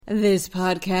This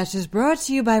podcast is brought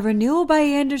to you by Renewal by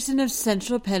Andersen of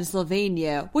Central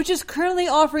Pennsylvania, which is currently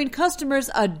offering customers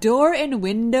a door and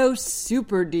window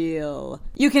super deal.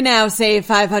 You can now save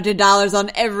 $500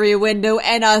 on every window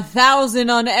and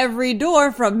 $1,000 on every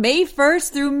door from May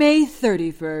 1st through May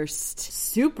 31st.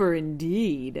 Super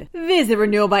indeed. Visit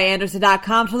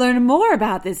renewalbyandersen.com to learn more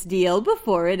about this deal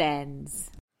before it ends.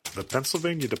 The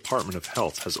Pennsylvania Department of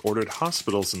Health has ordered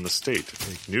hospitals in the state to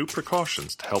take new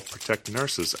precautions to help protect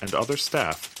nurses and other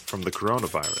staff from the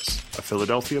coronavirus. A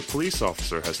Philadelphia police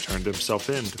officer has turned himself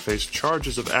in to face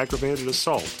charges of aggravated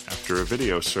assault after a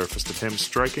video surfaced of him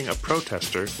striking a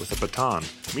protester with a baton.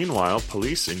 Meanwhile,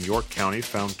 police in York County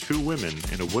found 2 women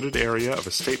in a wooded area of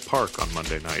a state park on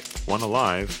Monday night, one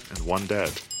alive and one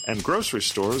dead. And grocery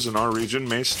stores in our region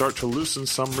may start to loosen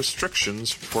some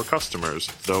restrictions for customers,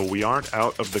 though we aren't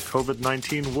out of the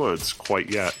COVID-19 woods quite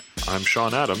yet. I'm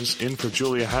Sean Adams, in for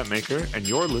Julia Hatmaker, and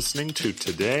you're listening to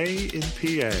Today in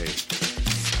PA.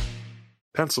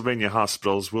 Pennsylvania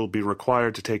hospitals will be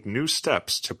required to take new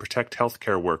steps to protect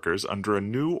healthcare workers under a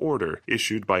new order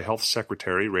issued by Health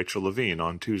Secretary Rachel Levine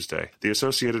on Tuesday. The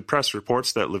Associated Press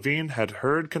reports that Levine had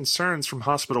heard concerns from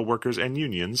hospital workers and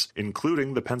unions,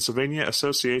 including the Pennsylvania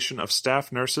Association of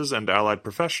Staff Nurses and Allied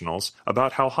Professionals,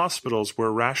 about how hospitals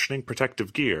were rationing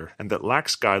protective gear and that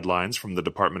lax guidelines from the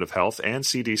Department of Health and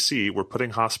CDC were putting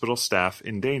hospital staff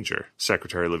in danger.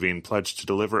 Secretary Levine pledged to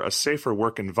deliver a safer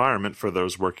work environment for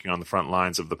those working on the front line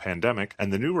of the pandemic,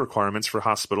 and the new requirements for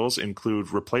hospitals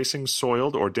include replacing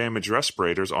soiled or damaged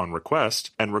respirators on request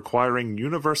and requiring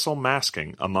universal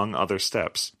masking, among other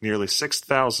steps. Nearly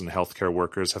 6,000 healthcare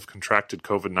workers have contracted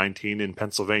COVID-19 in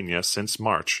Pennsylvania since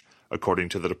March, according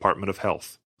to the Department of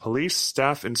Health. Police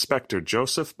Staff Inspector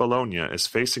Joseph Bologna is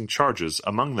facing charges,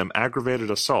 among them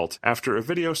aggravated assault, after a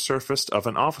video surfaced of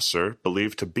an officer,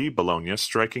 believed to be Bologna,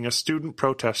 striking a student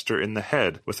protester in the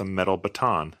head with a metal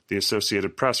baton. The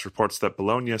Associated Press reports that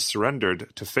Bologna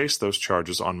surrendered to face those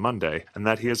charges on Monday, and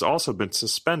that he has also been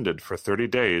suspended for 30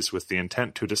 days with the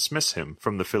intent to dismiss him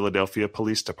from the Philadelphia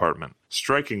Police Department.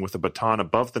 Striking with a baton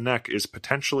above the neck is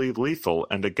potentially lethal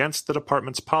and against the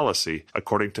department's policy,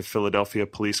 according to Philadelphia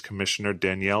Police Commissioner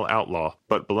Danielle Outlaw,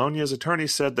 but Bologna's attorney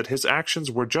said that his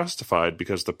actions were justified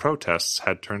because the protests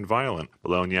had turned violent.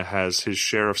 Bologna has his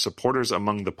share of supporters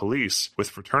among the police, with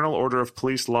Fraternal Order of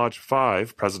Police Lodge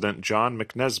 5 President John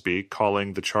McNesby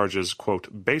calling the charges,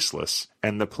 quote, baseless,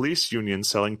 and the police union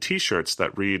selling T-shirts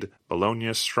that read,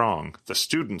 Bologna Strong. The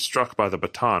student struck by the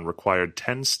baton required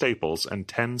 10 staples and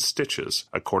 10 stitches,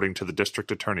 according to the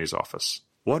district attorney's office.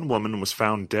 One woman was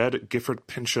found dead at Gifford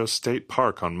Pinchot State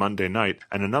Park on Monday night,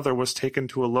 and another was taken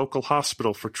to a local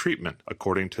hospital for treatment,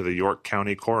 according to the York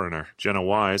County coroner. Jenna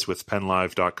Wise with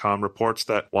PennLive.com reports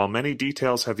that, while many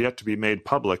details have yet to be made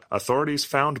public, authorities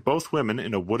found both women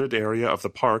in a wooded area of the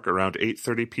park around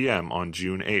 8:30 p.m. on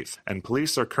June 8th, and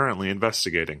police are currently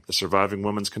investigating. The surviving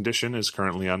woman's condition is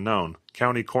currently unknown.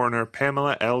 County Coroner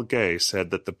Pamela L. Gay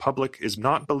said that the public is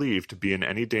not believed to be in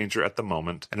any danger at the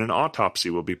moment, and an autopsy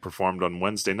will be performed on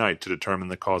Wednesday night to determine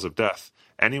the cause of death.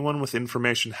 Anyone with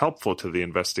information helpful to the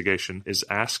investigation is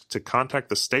asked to contact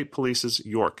the state police's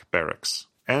York barracks.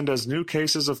 And as new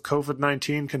cases of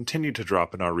COVID-19 continue to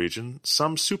drop in our region,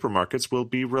 some supermarkets will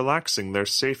be relaxing their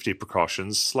safety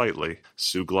precautions slightly.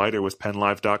 Sue Glider with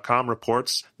PennLive.com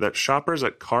reports that shoppers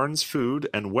at Carnes Food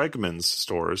and Wegmans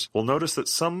stores will notice that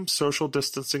some social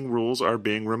distancing rules are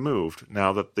being removed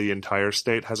now that the entire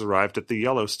state has arrived at the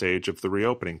yellow stage of the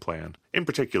reopening plan. In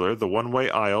particular, the one-way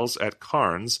aisles at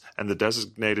Carnes and the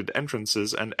designated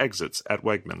entrances and exits at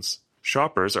Wegmans.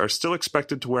 Shoppers are still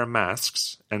expected to wear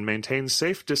masks and maintain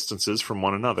safe distances from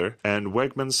one another, and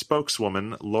Wegmans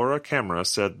spokeswoman Laura Camera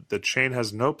said the chain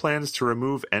has no plans to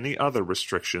remove any other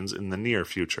restrictions in the near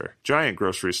future. Giant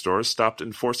grocery stores stopped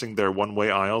enforcing their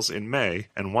one-way aisles in May,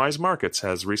 and Wise Markets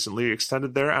has recently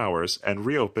extended their hours and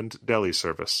reopened deli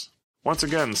service. Once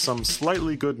again, some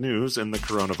slightly good news in the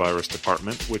coronavirus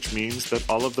department, which means that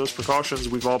all of those precautions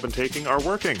we've all been taking are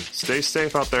working. Stay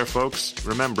safe out there, folks.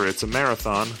 Remember, it's a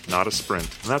marathon, not a sprint.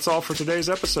 And that's all for today's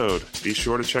episode. Be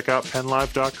sure to check out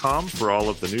PennLive.com for all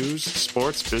of the news,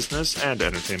 sports, business, and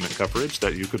entertainment coverage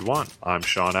that you could want. I'm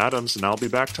Sean Adams, and I'll be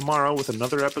back tomorrow with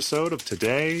another episode of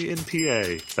Today in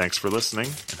PA. Thanks for listening,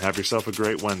 and have yourself a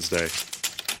great Wednesday.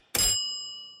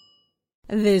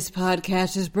 This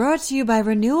podcast is brought to you by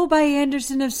Renewal by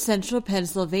Andersen of Central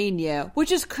Pennsylvania, which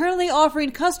is currently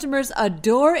offering customers a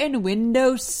door and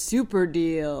window super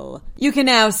deal. You can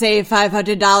now save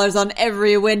 $500 on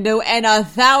every window and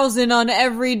 $1,000 on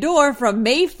every door from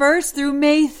May 1st through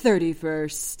May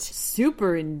 31st.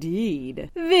 Super indeed.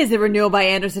 Visit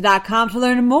renewalbyandersen.com to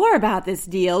learn more about this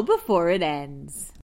deal before it ends.